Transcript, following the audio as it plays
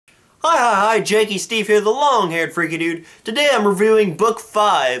Hi, Jakob Stief here, the long-haired freaky dude. Today I'm reviewing Book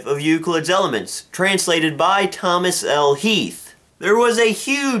 5 of Euclid's Elements, translated by Thomas L. Heath. There was a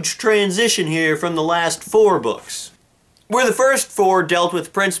huge transition here from the last 4 books. Where the first 4 dealt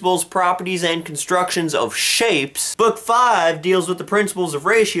with principles, properties, and constructions of shapes, Book 5 deals with the principles of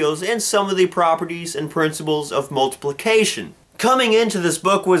ratios and some of the properties and principles of multiplication. Coming into this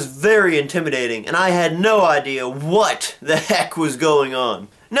book was very intimidating, and I had no idea what the heck was going on.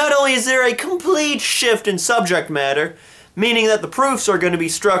 Not only is there a complete shift in subject matter, meaning that the proofs are going to be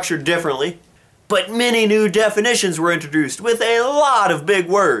structured differently, but many new definitions were introduced with a lot of big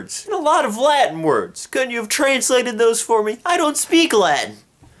words, and a lot of Latin words. Couldn't you have translated those for me? I don't speak Latin.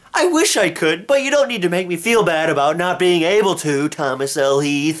 I wish I could, but you don't need to make me feel bad about not being able to, Thomas L.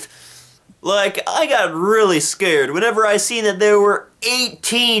 Heath. Like, I got really scared whenever I seen that there were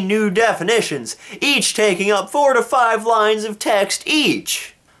 18 new definitions, each taking up 4 to 5 lines of text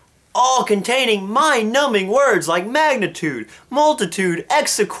each. All containing mind-numbing words like magnitude, multitude,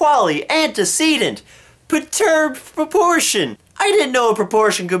 exequality, antecedent, perturbed proportion. I didn't know a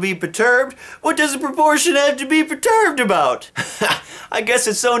proportion could be perturbed. What does a proportion have to be perturbed about? I guess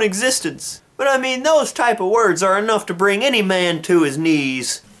its own existence. But I mean, those type of words are enough to bring any man to his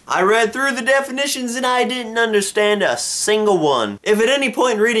knees. I read through the definitions and I didn't understand a single one. If at any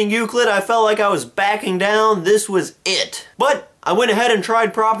point in reading Euclid I felt like I was backing down, this was it. But I went ahead and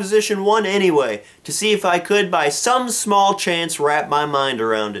tried Proposition 1 anyway, to see if I could by some small chance wrap my mind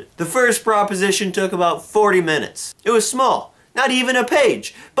around it. The first proposition took about 40 minutes. It was small, not even a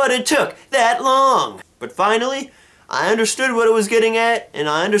page, but it took that long. But finally, I understood what it was getting at, and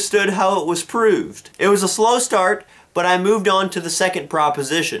I understood how it was proved. It was a slow start, but I moved on to the second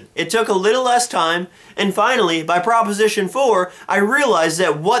proposition. It took a little less time, and finally, by Proposition 4, I realized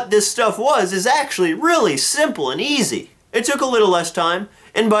that what this stuff was is actually really simple and easy. It took a little less time,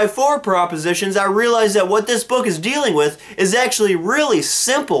 and by 4 propositions, I realized that what this book is dealing with is actually really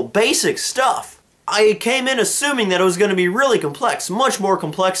simple, basic stuff. I came in assuming that it was going to be really complex, much more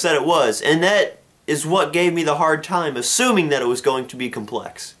complex than it was, and that is what gave me the hard time, assuming that it was going to be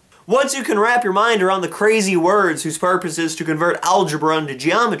complex. Once you can wrap your mind around the crazy words whose purpose is to convert algebra into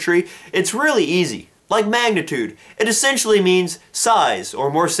geometry, it's really easy. Like magnitude, it essentially means size,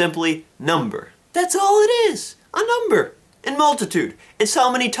 or more simply, number. That's all it is, a number. And multitude, it's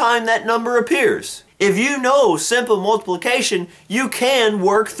how many times that number appears. If you know simple multiplication, you can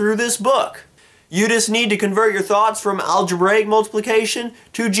work through this book. You just need to convert your thoughts from algebraic multiplication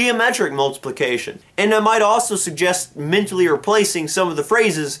to geometric multiplication. And I might also suggest mentally replacing some of the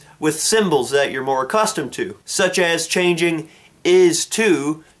phrases with symbols that you're more accustomed to, such as changing is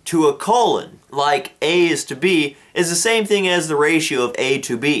to a colon, like A is to B is the same thing as the ratio of A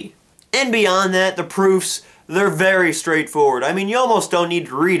to B. And beyond that, the proofs, they're very straightforward. I mean, you almost don't need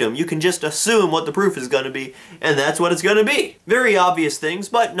to read them. You can just assume what the proof is going to be, and that's what it's going to be. Very obvious things,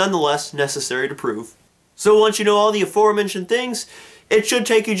 but nonetheless necessary to prove. So once you know all the aforementioned things, it should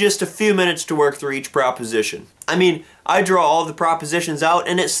take you just a few minutes to work through each proposition. I mean, I draw all the propositions out,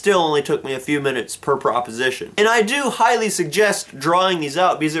 and it still only took me a few minutes per proposition. And I do highly suggest drawing these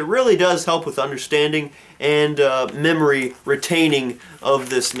out because it really does help with understanding and memory retaining of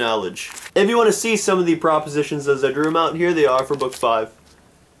this knowledge. If you want to see some of the propositions as I drew them out, here they are for Book 5.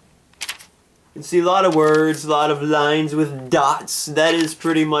 You can see a lot of words, a lot of lines with dots. That is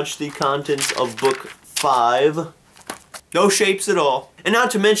pretty much the contents of Book 5. No shapes at all. And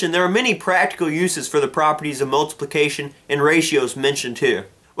not to mention, there are many practical uses for the properties of multiplication and ratios mentioned here.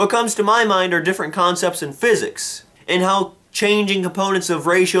 What comes to my mind are different concepts in physics, and how changing components of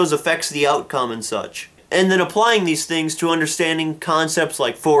ratios affects the outcome and such. And then applying these things to understanding concepts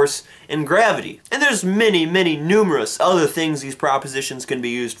like force and gravity. And there's many, numerous other things these propositions can be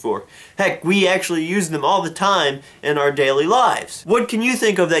used for. Heck, we actually use them all the time in our daily lives. What can you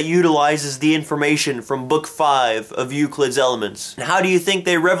think of that utilizes the information from Book 5 of Euclid's Elements? And how do you think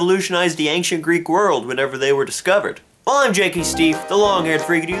they revolutionized the ancient Greek world whenever they were discovered? Well, I'm Jakob Stief, the long-haired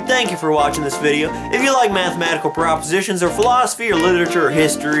freaky dude. Thank you for watching this video. If you like mathematical propositions or philosophy or literature or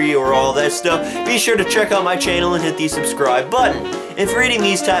history or all that stuff, be sure to check out my channel and hit the subscribe button. If reading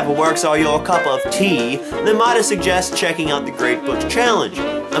these type of works are your cup of tea, then might I suggest checking out the Great Books Challenge.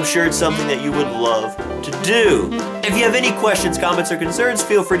 I'm sure it's something that you would love to do. If you have any questions, comments, or concerns,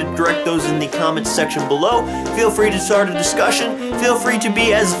 feel free to direct those in the comments section below. Feel free to start a discussion. Feel free to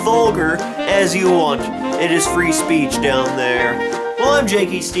be as vulgar as you want. It is free speech down there. Well, I'm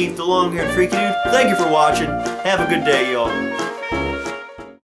Jakob Stief, the long-haired freaky dude. Thank you for watching. Have a good day, y'all.